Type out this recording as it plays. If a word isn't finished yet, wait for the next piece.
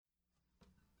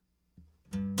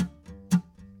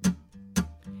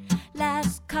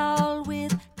last call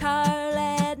with Carl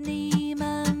at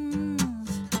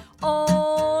Neiman's.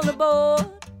 All aboard,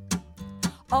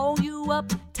 all you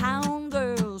uptown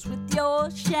girls with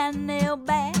your Chanel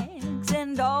bags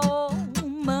and all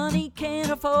money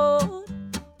can afford.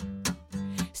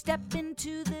 Step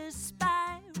into the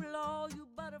spiral, all you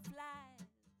butterflies.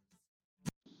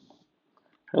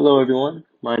 Hello everyone,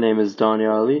 my name is Donny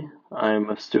Ali. I'm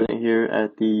a student here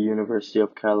at the University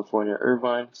of California,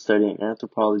 Irvine, studying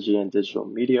anthropology and digital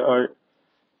media art,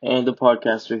 and a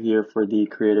podcaster here for the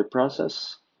creative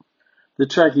process. The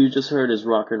track you just heard is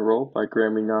Rock and Roll by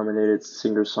Grammy-nominated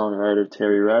singer-songwriter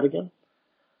Terry Radigan.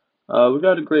 We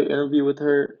got a great interview with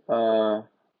her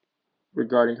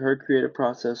regarding her creative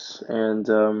process and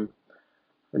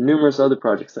numerous other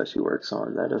projects that she works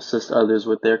on that assist others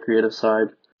with their creative side.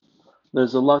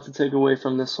 There's a lot to take away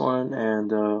from this one,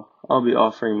 and I'll be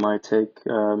offering my take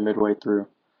midway through.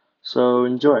 So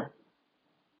enjoy.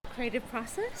 Creative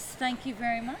process. Thank you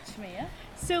very much, Mia.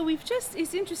 So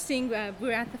it's interesting,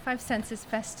 we're at the Five Senses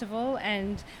Festival,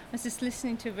 and I was just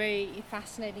listening to a very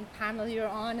fascinating panel you're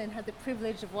on and had the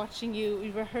privilege of watching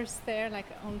you rehearse there like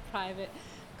your own private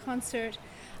concert.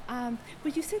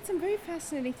 But you said some very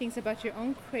fascinating things about your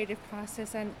own creative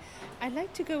process, and I'd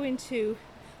like to go into,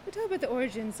 we'll talk about the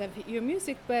origins of your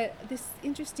music, but these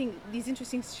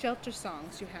interesting shelter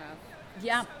songs you have.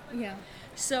 Yeah. Yeah.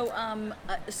 So I'm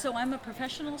a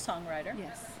professional songwriter.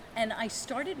 Yes. And I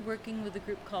started working with a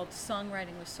group called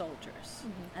Songwriting with Soldiers.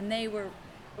 Mm-hmm. And they were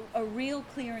a real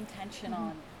clear intention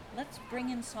on, let's bring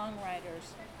in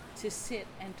songwriters to sit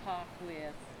and talk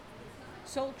with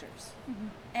soldiers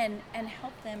and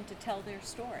help them to tell their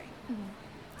story.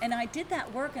 And I did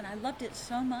that work and I loved it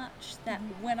so much that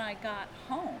when I got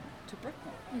home to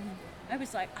Brooklyn, I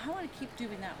was like, I want to keep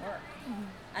doing that work.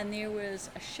 And there was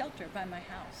a shelter by my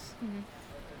house.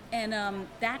 And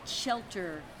that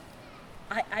shelter,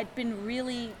 I'd been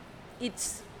really,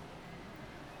 it's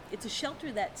a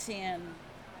shelter that's in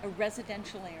a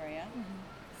residential area,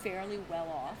 fairly well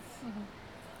off.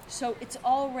 So it's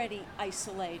already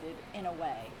isolated in a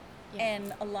way. Yeah.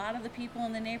 And a lot of the people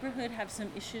in the neighborhood have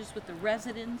some issues with the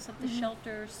residents of the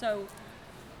shelter. So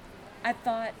I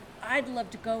thought I'd love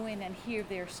to go in and hear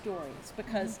their stories,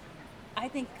 because I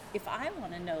think if I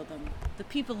want to know them, the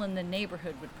people in the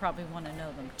neighborhood would probably want to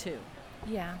know them too.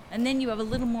 Yeah. And then you have a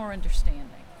little more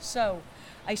understanding. So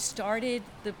I started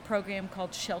the program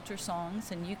called Shelter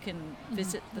Songs, and you can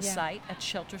visit the site at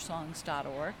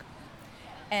sheltersongs.org.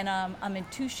 And I'm in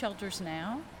 2 shelters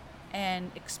now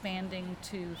and expanding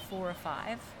to 4 or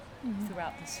 5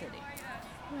 throughout the city.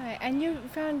 Right, and you're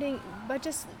founding, but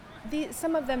just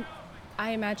some of them,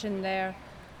 I imagine their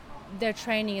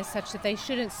training is such that they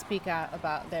shouldn't speak out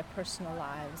about their personal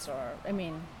lives, or, I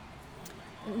mean,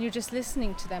 you're just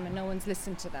listening to them and no one's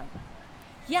listened to them.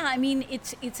 Yeah, I mean,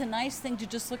 it's a nice thing to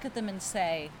just look at them and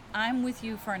say, I'm with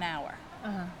you for an hour.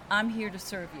 I'm here to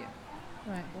serve you.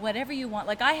 Right. Whatever you want.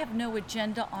 Like, I have no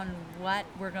agenda on what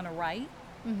we're going to write.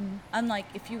 Unlike,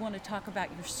 if you want to talk about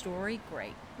your story,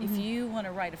 great. If you want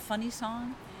to write a funny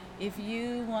song, if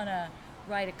you want to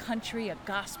write a country, a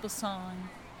gospel song.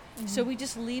 So we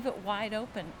just leave it wide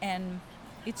open. And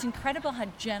it's incredible how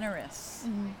generous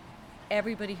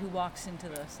everybody who walks into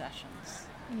those sessions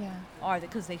are,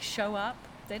 because they show up.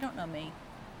 They don't know me.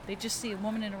 They just see a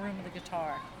woman in a room with a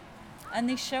guitar. And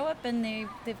they show up and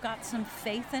they've got some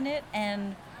faith in it.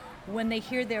 And when they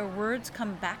hear their words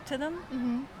come back to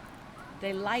them,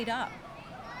 they light up,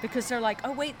 because they're like,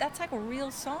 oh, wait, that's like a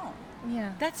real song.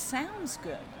 Yeah. That sounds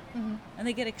good. And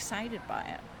they get excited by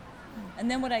it. And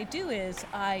then what I do is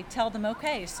I tell them,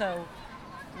 okay, so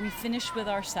we finish with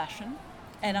our session,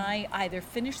 and I either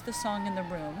finish the song in the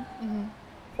room,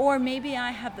 or maybe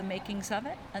I have the makings of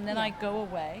it, and then I go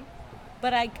away.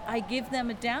 But I give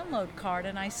them a download card,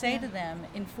 and I say to them,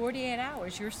 in 48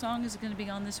 hours, your song is going to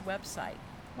be on this website.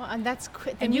 Well, and that's the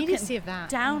and immediacy you of that.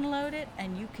 Download it,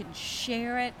 and you can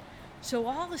share it. So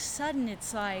all of a sudden,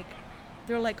 it's like,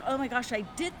 they're like, oh my gosh, I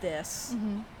did this,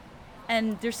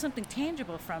 and there's something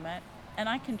tangible from it, and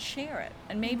I can share it.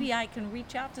 And maybe I can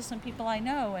reach out to some people I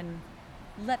know and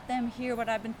let them hear what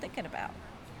I've been thinking about.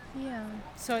 Yeah.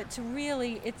 So it's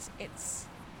really, it's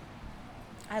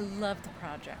I love the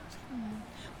project.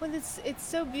 Well, it's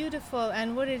so beautiful,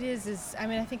 and what it is, I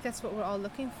mean, I think that's what we're all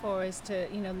looking for, is to,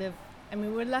 live. I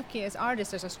mean, we're lucky as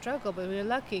artists. There's a struggle, but we're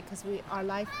lucky because we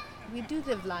do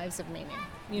live lives of meaning,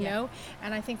 you know.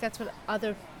 And I think that's what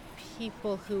other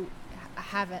people who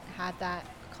haven't had that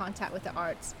contact with the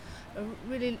arts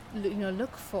really,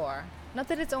 look for. Not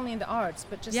that it's only in the arts,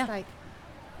 but just like,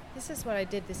 this is what I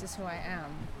did. This is who I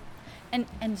am.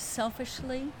 And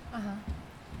selfishly,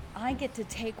 I get to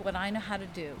take what I know how to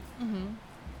do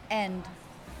and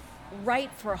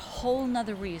write for a whole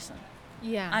nother reason.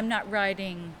 Yeah. I'm not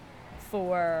writing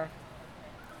for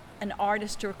an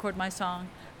artist to record my song.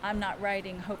 I'm not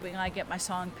writing hoping I get my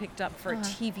song picked up for a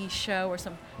TV show or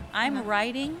something. I'm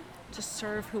writing to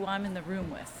serve who I'm in the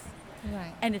room with.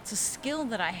 Right. And it's a skill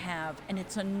that I have, and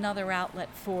it's another outlet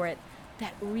for it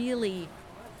that really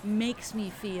makes me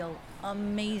feel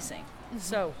amazing.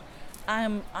 So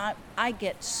I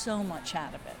get so much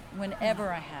out of it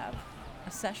whenever I have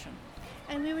a session.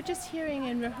 And we were just hearing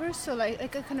in rehearsal,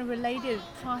 like a kind of related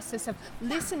process of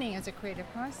listening as a creative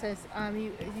process.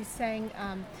 You sang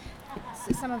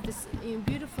some of this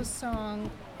beautiful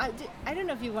song. I don't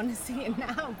know if you want to sing it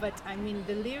now, but I mean,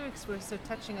 the lyrics were so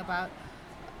touching about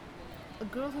a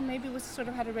girl who maybe was sort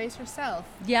of had to raise herself.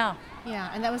 Yeah.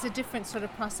 Yeah, and that was a different sort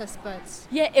of process, but...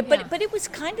 But it was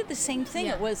kind of the same thing.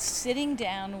 Yeah. It was sitting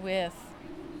down with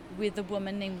a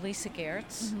woman named Lisa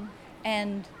Gertz,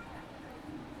 and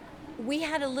we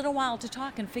had a little while to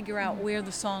talk and figure out where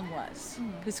the song was,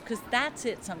 because that's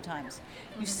it sometimes.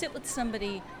 You sit with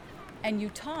somebody and you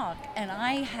talk, and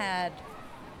I had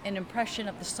an impression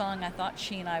of the song I thought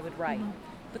she and I would write.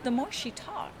 But the more she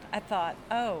talked, I thought,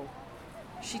 oh,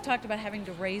 she talked about having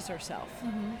to raise herself.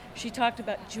 She talked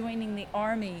about joining the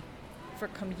army for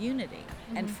community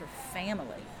and for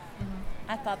family.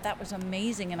 I thought that was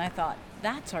amazing, and I thought,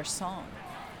 that's our song.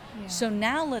 Yeah. So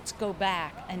now let's go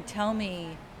back and tell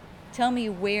me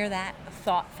where that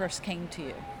thought first came to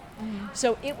you.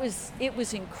 So it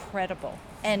was incredible,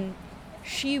 and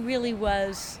she really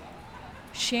was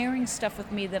sharing stuff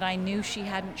with me that I knew she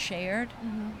hadn't shared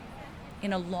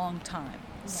in a long time.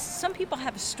 Yeah. Some people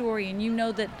have a story, and you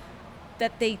know that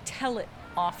they tell it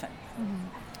often.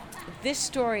 This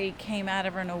story came out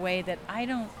of her in a way that I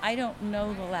don't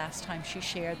know the last time she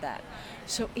shared that.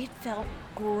 So it felt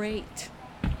great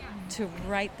to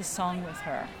write the song with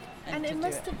her. And it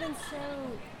must have been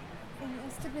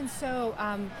so,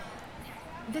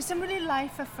 there's some really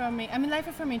life affirming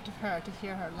to her, to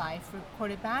hear her life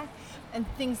recorded back, and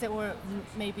things that were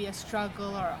maybe a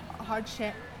struggle or a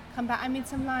hardship come back. I mean,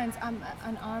 some lines,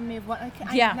 an army of what,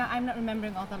 I'm not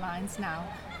remembering all the lines now,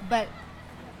 but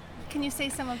can you say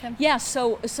some of them? Yeah,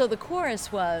 so the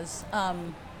chorus was,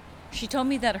 she told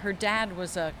me that her dad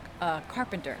was a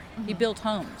carpenter. He built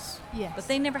homes, but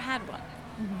they never had one.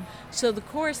 So the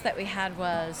chorus that we had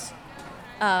was,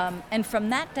 and from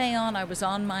that day on, I was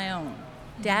on my own.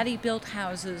 Daddy built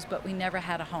houses, but we never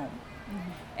had a home.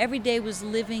 Every day was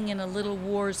living in a little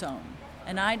war zone,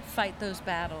 and I'd fight those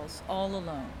battles all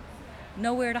alone.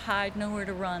 Nowhere to hide, nowhere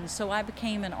to run, so I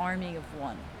became an army of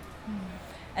one.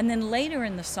 And then later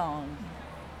in the song,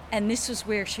 and this was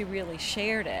where she really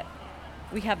shared it,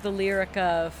 we have the lyric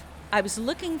of, I was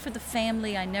looking for the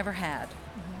family I never had.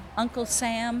 Uncle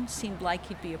Sam seemed like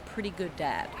he'd be a pretty good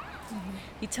dad.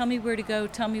 He'd tell me where to go,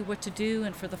 tell me what to do,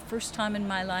 and for the first time in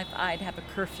my life, I'd have a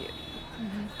curfew.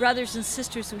 Brothers and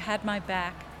sisters who had my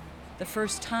back, the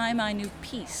first time I knew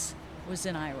peace was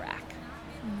in Iraq.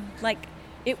 Like,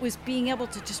 it was being able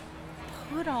to just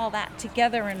put all that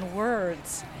together in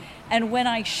words. And when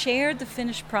I shared the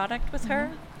finished product with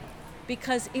her,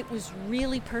 because it was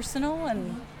really personal,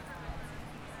 and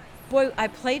boy, I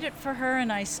played it for her,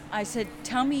 and I said,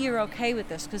 tell me you're okay with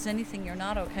this, because anything you're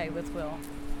not okay with will.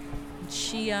 And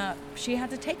she had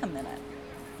to take a minute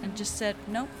and just said,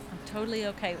 nope, I'm totally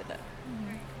okay with it.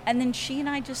 And then she and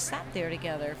I just sat there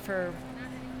together for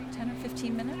 10 or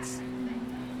 15 minutes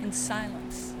in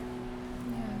silence.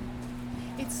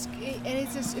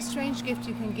 It's a strange gift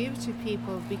you can give to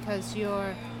people, because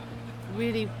you're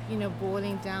really,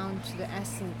 boiling down to the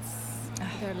essence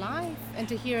of their life, and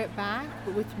to hear it back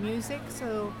but with music,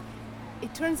 so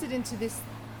it turns it into this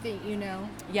thing,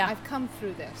 Yeah. I've come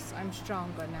through this, I'm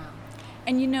stronger now.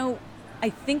 And I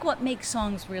think what makes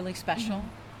songs really special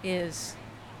is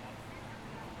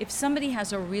if somebody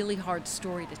has a really hard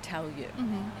story to tell you,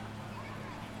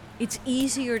 it's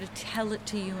easier to tell it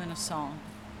to you in a song.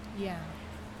 Yeah.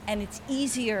 And it's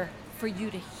easier for you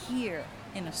to hear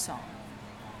in a song.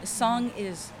 A song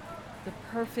is the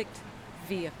perfect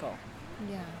vehicle.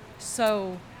 Yeah.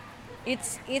 So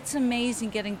it's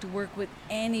amazing getting to work with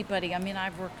anybody. I mean,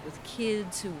 I've worked with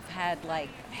kids who've had like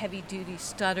heavy duty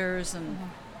stutters, and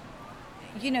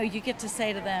you get to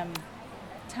say to them,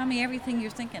 tell me everything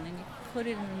you're thinking, and you put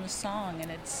it in the song,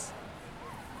 and it's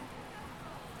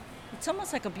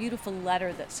almost like a beautiful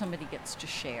letter that somebody gets to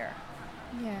share.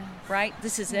 Yeah. Right?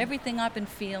 This is everything I've been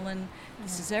feeling.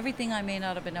 This is everything I may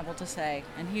not have been able to say.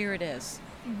 And here it is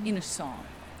in a song.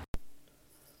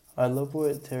 I love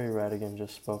what Terry Radigan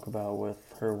just spoke about with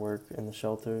her work in the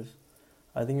shelters.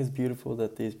 I think it's beautiful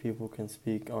that these people can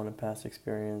speak on a past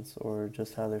experience or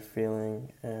just how they're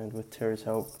feeling, and with Terry's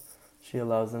help, she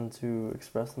allows them to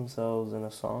express themselves in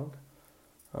a song.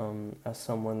 As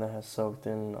someone that has soaked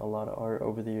in a lot of art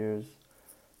over the years,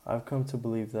 I've come to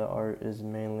believe that art is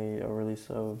mainly a release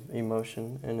of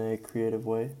emotion in a creative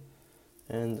way,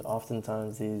 and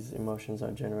oftentimes these emotions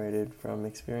are generated from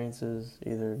experiences,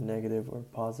 either negative or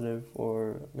positive,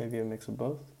 or maybe a mix of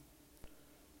both.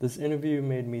 This interview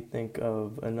made me think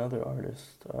of another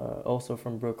artist, also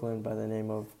from Brooklyn, by the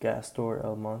name of Gastor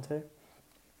El Monte.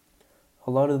 A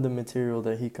lot of the material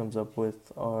that he comes up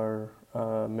with are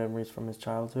memories from his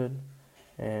childhood,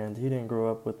 and he didn't grow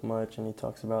up with much, and he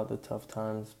talks about the tough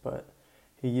times, but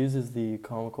he uses the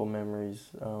comical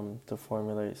memories to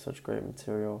formulate such great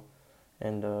material,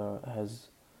 and has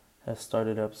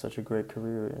started up such a great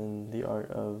career in the art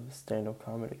of stand-up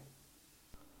comedy.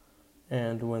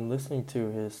 And when listening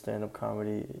to his stand-up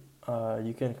comedy,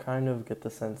 you can kind of get the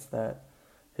sense that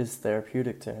it's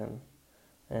therapeutic to him.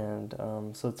 And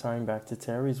so tying back to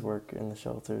Terry's work in the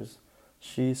shelters,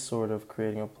 she's sort of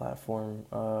creating a platform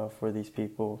for these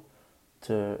people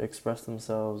to express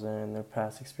themselves and their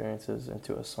past experiences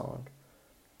into a song.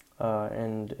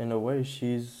 And in a way,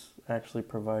 she's actually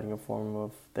providing a form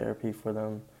of therapy for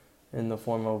them in the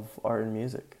form of art and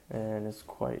music. And it's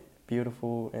quite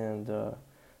beautiful, and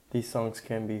these songs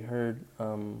can be heard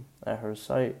at her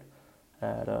site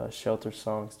at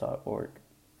sheltersongs.org.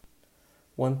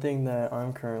 One thing that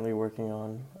I'm currently working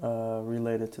on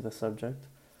related to the subject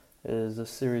is a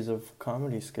series of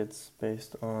comedy skits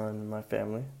based on my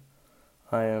family.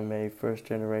 I am a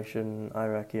first-generation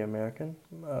Iraqi American.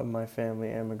 My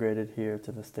family emigrated here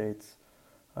to the States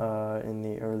in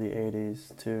the early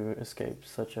 80s to escape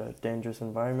such a dangerous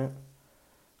environment.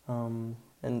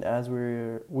 And as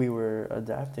we were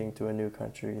adapting to a new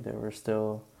country, there were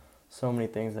still so many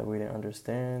things that we didn't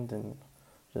understand and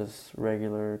just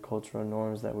regular cultural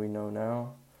norms that we know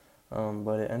now.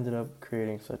 But it ended up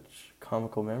creating such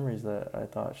comical memories that I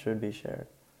thought should be shared.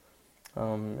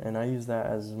 And I use that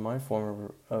as my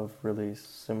form of release,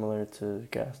 similar to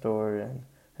Gastor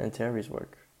and Terry's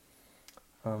work.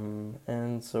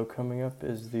 And so coming up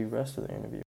is the rest of the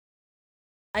interview.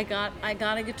 I got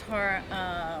a guitar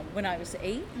when I was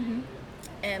 8,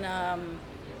 and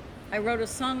I wrote a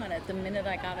song on it the minute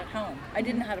I got it home. I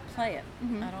didn't know how to play it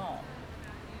at all,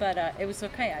 but it was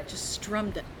okay. I just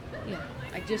strummed it. Yeah.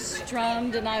 I just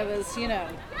strummed, and I was,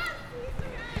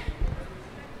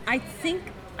 I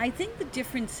think the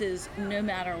difference is, no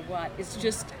matter what, it's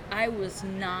just I was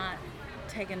not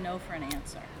taking no for an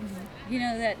answer.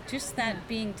 That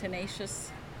being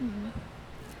tenacious.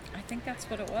 I think that's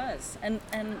what it was, and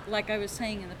like I was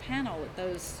saying in the panel with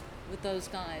those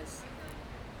guys,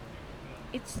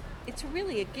 it's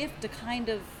really a gift to kind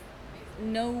of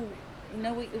know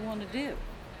what you want to do,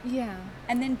 Yeah.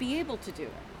 and then be able to do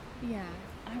it. Yeah.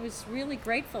 I was really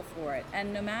grateful for it,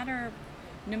 and no matter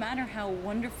how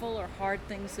wonderful or hard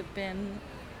things have been,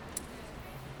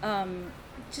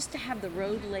 just to have the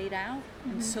road laid out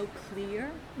and so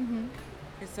clear,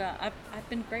 is I've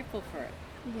been grateful for it.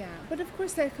 Yeah, but of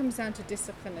course that comes down to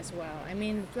discipline as well. I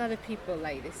mean, a lot of people,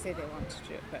 like, they say they want to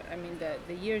do it, but I mean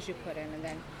the years you put in,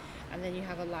 and then you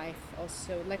have a life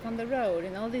also, like on the road,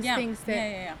 and all these things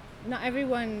that not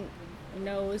everyone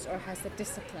knows or has the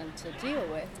discipline to deal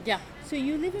with. Yeah. So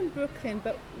you live in Brooklyn,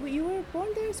 but you were born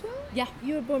there as well? Yeah.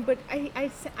 You were born, but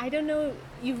I don't know,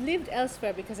 you've lived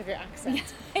elsewhere because of your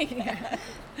accent. Yeah.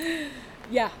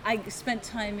 Yeah, I spent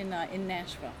time in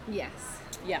Nashville. Yes.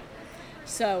 Yeah.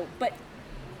 So, but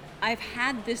I've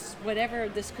had this,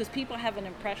 because people have an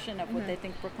impression of what they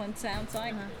think Brooklyn sounds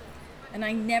like, and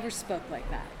I never spoke like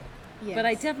that. Yes. But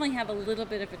I definitely have a little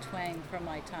bit of a twang from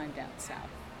my time down south.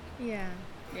 Yeah.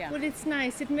 Yeah. Well, it's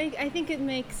nice. I think it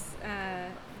makes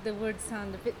the words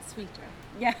sound a bit sweeter.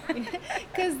 Yeah.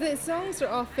 Because the songs are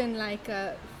often like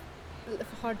a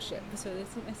hardship, so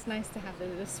it's nice to have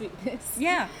the sweetness.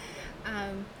 Yeah.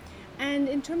 And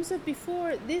in terms of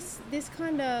before, this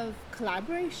kind of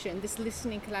collaboration, this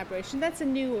listening collaboration, that's a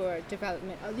newer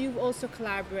development. You've also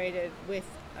collaborated with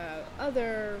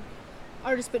other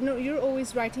artists, but no, you're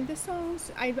always writing the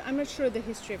songs. I'm not sure the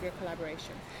history of your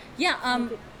collaboration. Yeah.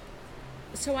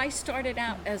 So I started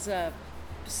out as a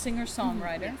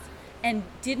singer-songwriter and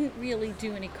didn't really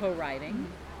do any co-writing.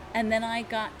 And then I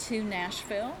got to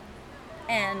Nashville,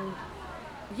 and,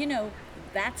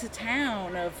 that's a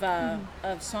town of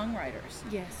songwriters.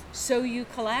 Yes. So you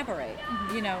collaborate.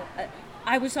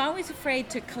 I was always afraid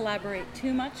to collaborate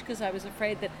too much because I was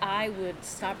afraid that I would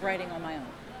stop writing on my own.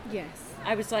 Yes.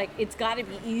 I was like, it's got to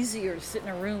be easier to sit in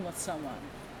a room with someone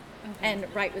and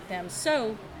write with them.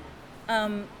 So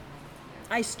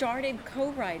I started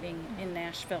co-writing in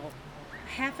Nashville,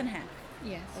 half and half.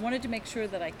 Yes. I wanted to make sure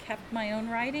that I kept my own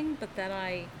writing, but that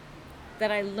I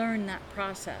learned that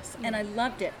process, and I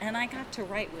loved it. And I got to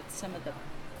write with some of the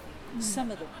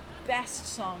best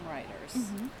songwriters.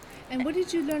 And what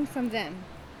did you learn from them?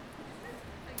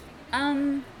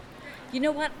 You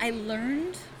know what? I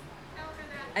learned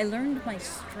my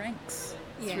strengths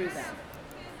through Yes. them.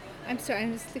 I'm sorry,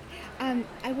 I'm just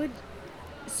I would.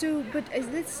 So, but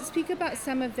let's speak about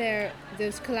some of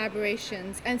those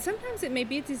collaborations, and sometimes it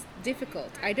is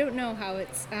difficult. I don't know how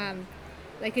it's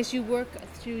like as you work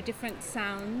through different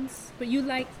sounds, but you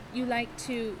like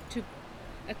to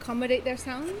accommodate their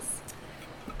sounds.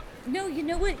 No, you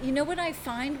know what? You know what I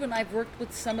find when I've worked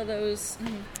with some of those,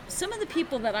 some of the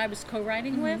people that I was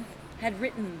co-writing with had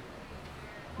written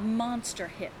monster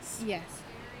hits, Yes.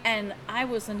 and I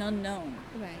was an unknown.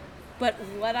 Right. But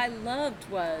what I loved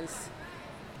was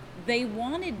they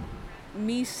wanted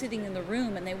me sitting in the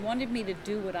room, and they wanted me to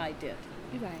do what I did.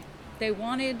 Right. They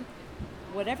wanted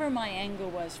whatever my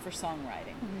angle was for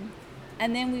songwriting,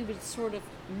 and then we would sort of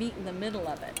meet in the middle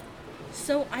of it.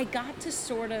 So I got to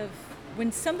sort of,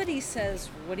 when somebody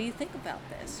says, "What do you think about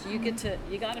this?" You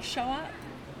got to show up.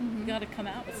 You got to come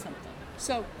out with something.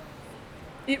 So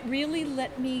it really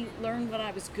let me learn what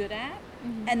I was good at,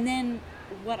 and then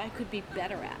what I could be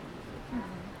better at.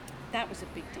 That was a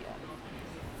big deal.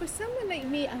 For someone like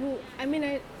me, I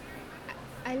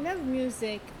love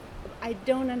music. I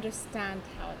don't understand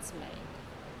how it's made.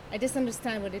 I just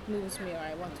understand when it moves me or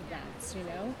I want to dance, you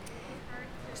know?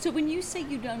 So when you say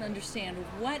you don't understand,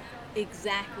 what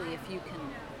exactly, if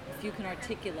you can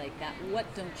articulate that,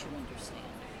 what don't you understand?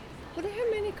 But I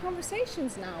have many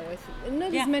conversations now with,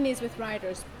 not Yeah. as many as with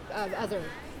writers, other,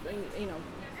 you know,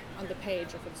 on the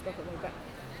page or for the spoken word, but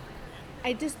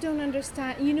I just don't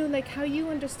understand, you know, like how you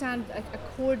understand a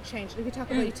chord change. If you talk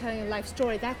about you telling a life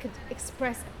story, that could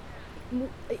express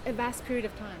a vast period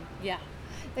of time. Yeah.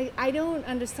 Like, I don't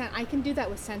understand. I can do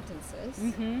that with sentences,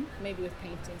 maybe with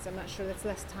paintings. I'm not sure, that's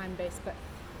less time-based, but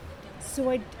so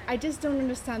I just don't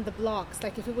understand the blocks,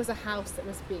 like if it was a house that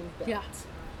was being built. Yeah.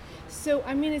 So,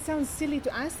 I mean, it sounds silly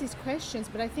to ask these questions,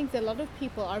 but I think that a lot of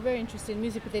people are very interested in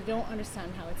music, but they don't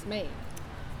understand how it's made.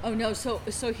 Oh no, so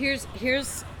here's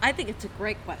I think it's a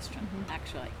great question,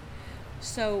 actually.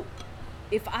 So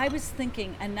if I was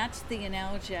thinking, and that's the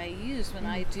analogy I use when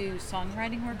I do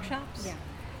songwriting workshops,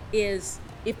 is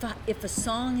if a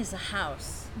song is a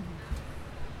house,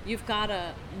 you've got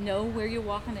to know where you're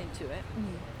walking into it.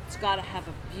 It's got to have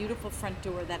a beautiful front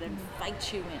door that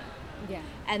invites you in. Yeah.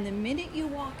 And the minute you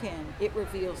walk in, it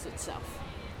reveals itself.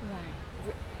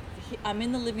 Right. I'm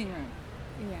in the living room.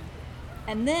 Yeah.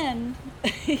 And then,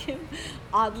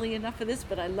 oddly enough for this,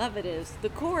 but I love it, is the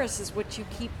chorus is what you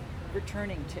keep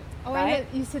returning to. Oh, right? I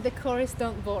meant you said the chorus,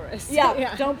 don't bore us.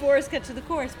 Yeah, don't bore us, get to the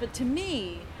chorus. But to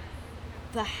me,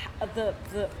 the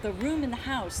room in the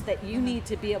house that you need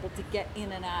to be able to get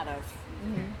in and out of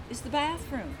is the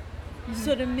bathroom.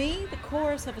 So to me, the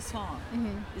chorus of a song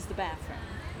is the bathroom.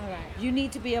 All right. You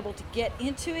need to be able to get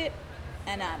into it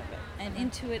and out of it, and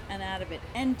into it and out of it.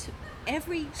 And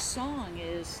every song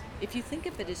is, if you think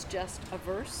of it as just a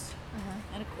verse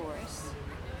and a chorus,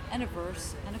 and a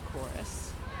verse and a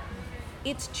chorus,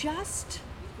 it's just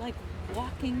like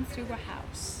walking through a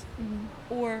house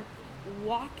or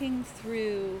walking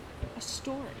through a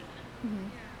story.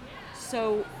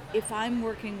 So if I'm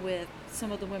working with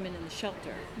some of the women in the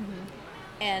shelter,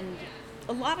 and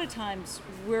a lot of times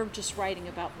we're just writing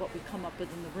about what we come up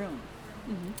with in the room,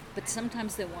 but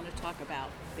sometimes they want to talk about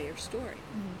their story.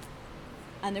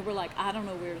 And they were like, I don't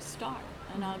know where to start.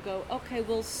 And I'll go, okay,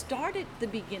 we'll start at the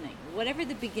beginning, whatever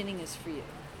the beginning is for you.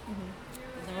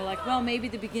 And they were like, well, maybe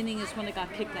the beginning is when I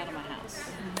got kicked out of my house.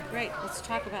 Great, let's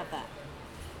talk about that.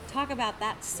 Talk about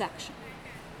that section.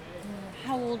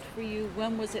 How old were you?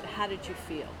 When was it? How did you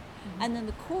feel? And then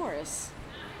the chorus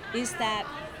is that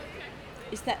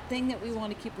thing that we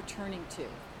want to keep returning to,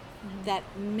 that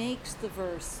makes the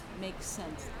verse make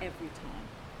sense every time.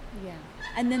 Yeah.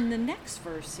 And then the next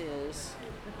verse is,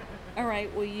 all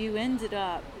right, well, you ended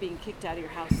up being kicked out of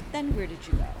your house. Then where did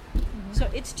you go? So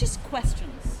it's just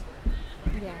questions.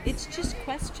 Yes. It's just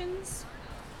questions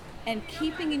and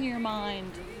keeping in your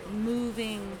mind,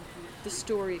 moving the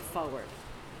story forward.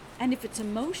 And if it's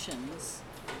emotions,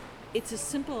 it's as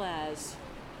simple as,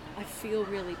 I feel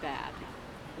really bad.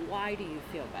 Why do you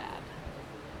feel bad?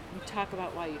 You talk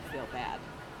about why you feel bad.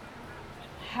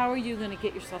 How are you going to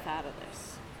get yourself out of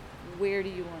this? Where do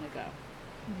you want to go?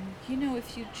 You know,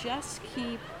 if you just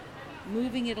keep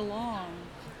moving it along,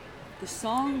 the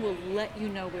song will let you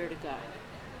know where to go.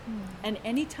 And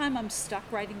anytime I'm stuck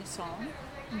writing a song,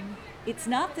 it's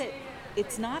not that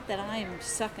it's not that I'm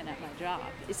sucking at my job.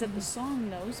 It's that the song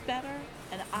knows better,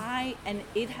 and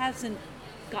it hasn't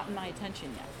gotten my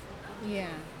attention yet. Yeah.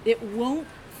 It won't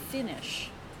finish.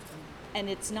 And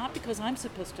it's not because I'm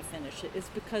supposed to finish it. It's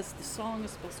because the song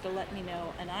is supposed to let me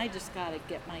know, and I just got to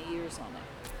get my ears on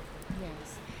it.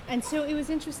 Yes. And so it was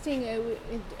interesting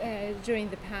during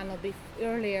the panel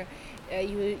earlier.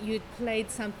 You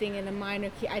played something in a minor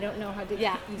key. I don't know how to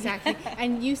exactly.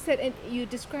 And you said, and you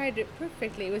described it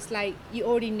perfectly. It was like you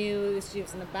already knew she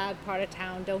was in a bad part of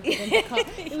town. Don't get in the car.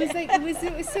 It was like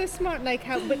it was so smart. Like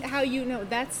how you know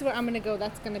that's where I'm gonna go.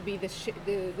 That's gonna be the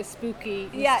spooky,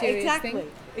 mysterious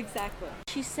thing. Exactly.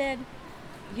 She said,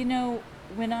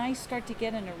 when I start to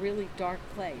get in a really dark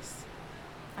place,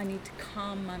 I need to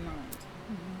calm my mind.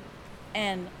 Mm-hmm.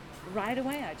 And right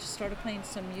away, I just started playing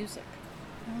some music.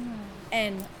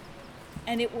 And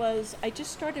it was, I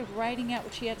just started writing out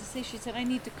what she had to say. She said, I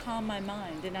need to calm my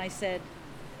mind. And I said,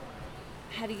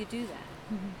 how do you do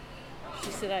that? Mm-hmm.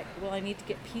 She said, I need to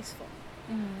get peaceful.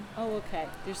 Mm-hmm. Oh, okay.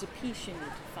 There's a peace you need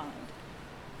to find.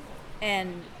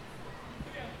 And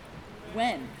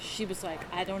when? She was like,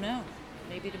 I don't know.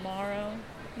 Maybe tomorrow,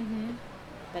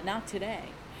 but not today.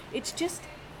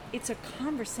 It's a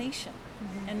conversation.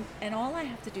 Mm-hmm. And all I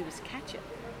have to do is catch it.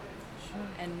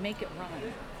 And make it rhyme.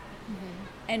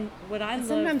 Mm-hmm. And what I love...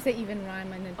 Sometimes they even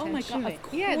rhyme unintentionally. Oh my God, of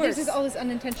course. Yeah, there's just all this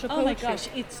unintentional poetry. Oh my gosh,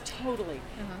 it's totally.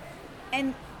 Uh-huh.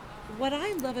 And what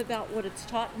I love about what it's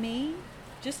taught me,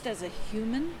 just as a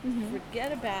human,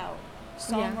 forget about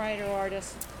songwriter,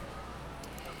 artist,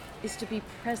 is to be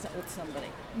present with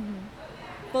somebody.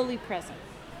 Mm-hmm. Fully present.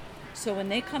 So when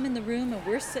they come in the room and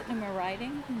we're sitting and we're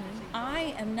writing,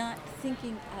 I am not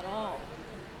thinking at all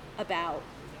about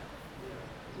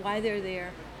why they're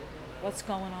there, what's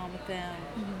going on with them,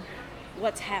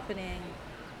 what's happening.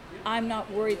 I'm not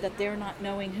worried that they're not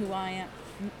knowing who I am.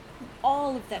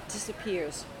 All of that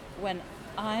disappears when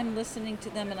I'm listening to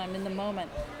them and I'm in the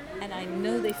moment, and I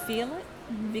know they feel it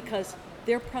because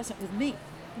they're present with me.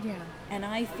 Yeah. And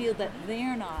I feel that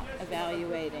they're not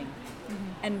evaluating.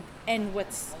 And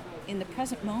what's in the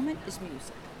present moment is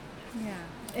music. Yeah.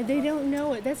 And they don't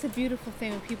know it. That's a beautiful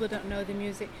thing when people don't know the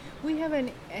music. We have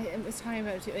I was talking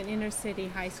about an inner city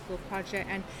high school project,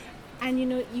 and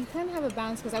you kind of have a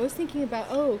balance, because I was thinking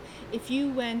about, if you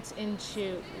went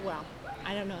into, well,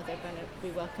 I don't know if they're going to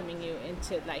be welcoming you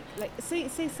into like say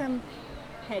some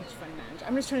hedge fund manager.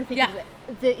 I'm just trying to think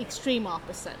of the extreme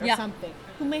opposite or something,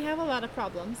 who may have a lot of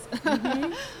problems,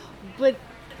 but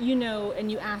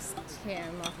and you asked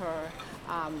him or her,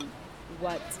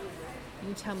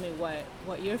 you tell me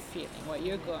what you're feeling, what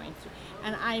you're going through.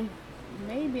 And I'm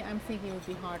thinking it would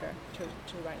be harder to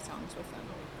write songs with them.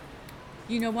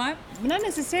 You know what? Not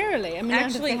necessarily. I mean,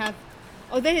 actually,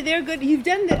 they're good. You've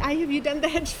done that. Have you done the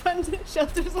hedge fund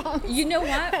shelter songs? You know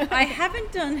what? I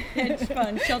haven't done hedge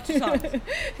fund shelter songs,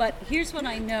 but here's what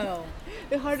I know.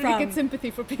 It's harder to get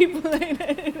sympathy for people.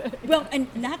 Well, and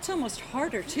that's almost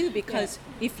harder too, because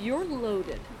if you're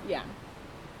loaded,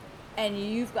 and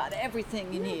you've got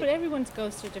everything you need. But everyone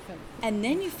goes through different... And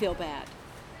then you feel bad.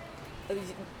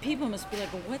 People must be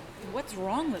like, well, what's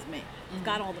wrong with me? I've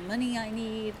got all the money I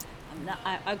need.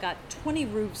 I've got 20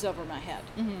 roofs over my head.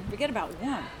 Forget about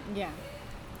one. Yeah.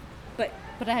 But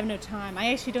I have no time.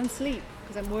 I actually don't sleep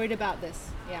because I'm worried about this.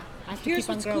 Yeah. I have to here's keep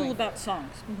on what's growing. cool about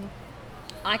songs.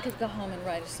 I could go home and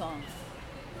write a song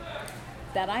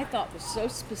that I thought was so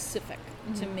specific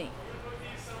to me.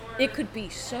 It could be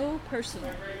so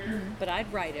personal, but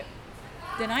I'd write it.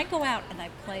 Then I go out and I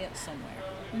play it somewhere.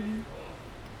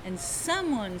 And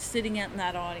someone sitting out in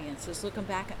that audience is looking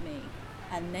back at me,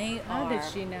 and they How did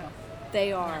she know?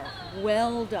 They are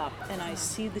welled up, and I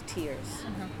see the tears.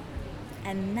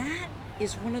 And that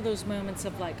is one of those moments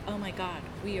of like, oh my God,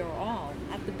 we are all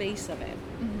at the base of it.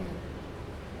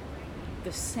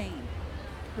 The same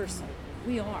person.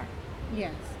 We are.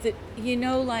 Yes. That,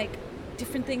 like,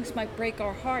 different things might break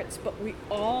our hearts, but we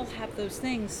all have those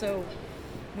things. So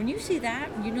when you see that,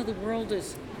 the world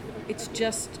it's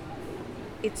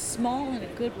small in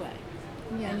a good way,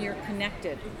 and you're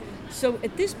connected. So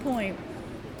at this point,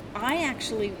 I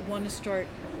actually want to start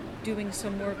doing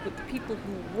some work with the people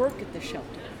who work at the shelter.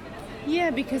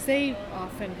 Yeah, because they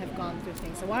often have gone through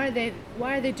things. So why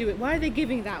are they doing? Why are they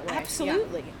giving that way?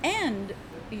 Absolutely. And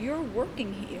you're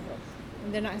working here.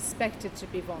 And they're not expected to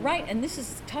be vulnerable. Right, and this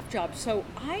is a tough job. So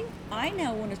I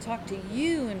now want to talk to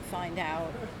you and find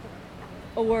out,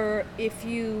 or if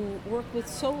you work with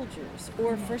soldiers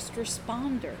or first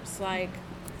responders,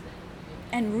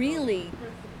 and really,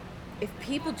 if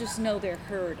people just know they're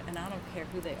heard, and I don't care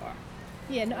who they are.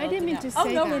 Yeah, no, I didn't mean to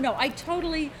say that. No, I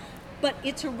totally, but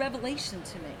it's a revelation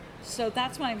to me. So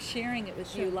that's why I'm sharing it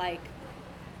with you,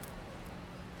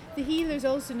 the healers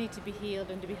also need to be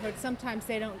healed and to be heard. Sometimes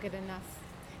they don't get enough.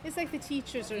 It's like the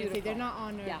teachers or anything; they're not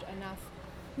honored enough.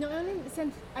 No,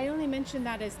 I only mention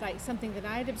that as like something that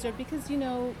I'd observed because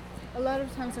a lot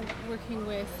of times I'm working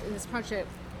with in this project,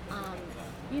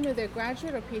 they're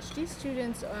graduate or PhD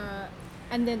students,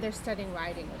 and then they're studying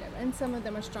writing, whatever. And some of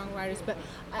them are strong writers, but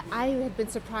I have been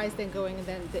surprised then going and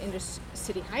then the inner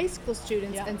city high school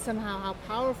students and somehow how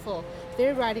powerful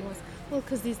their writing was. Well,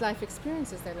 because these life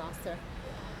experiences, they lost their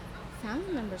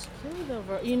family members killed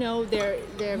over,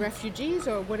 they're refugees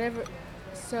or whatever.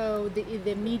 So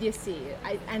the immediacy,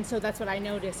 and so that's what I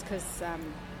noticed because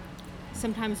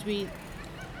sometimes we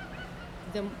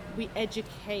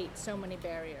educate so many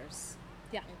barriers.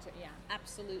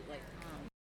 Absolutely.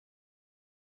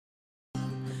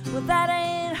 Well, that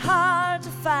ain't hard to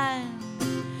find,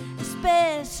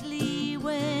 especially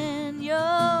when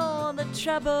you're the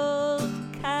troubled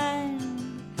kind.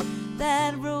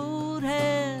 That road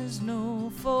has no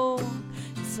fork,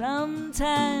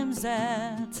 sometimes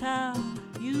that's how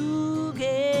you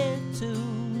get to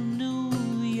New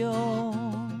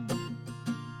York.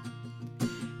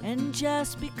 And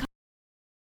just because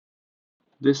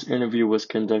This interview was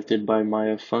conducted by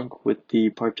Maya Funk with the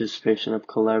participation of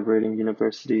collaborating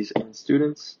universities and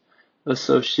students.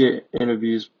 Associate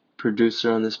interviews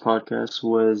producer on this podcast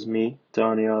was me,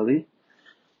 Donnie Ali.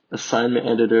 Assignment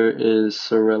editor is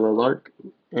Sorella Lark.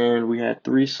 And we had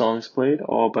 3 songs played,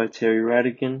 all by Terry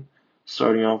Radigan,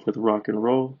 starting off with Rock and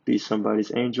Roll, Be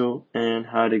Somebody's Angel, and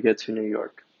How to Get to New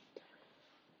York.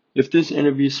 If this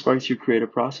interview sparks your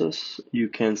creative process, you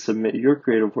can submit your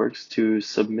creative works to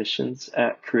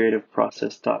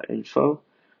submissions@creativeprocess.info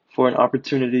for an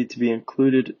opportunity to be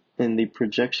included in the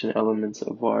projection elements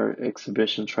of our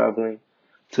exhibition traveling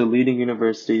to leading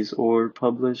universities or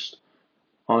published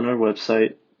on our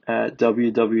website at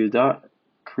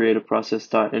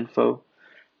www.creativeprocess.info.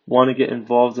 Want to get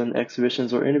involved in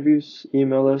exhibitions or interviews?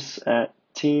 Email us at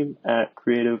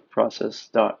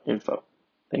team@creativeprocess.info.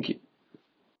 Thank you.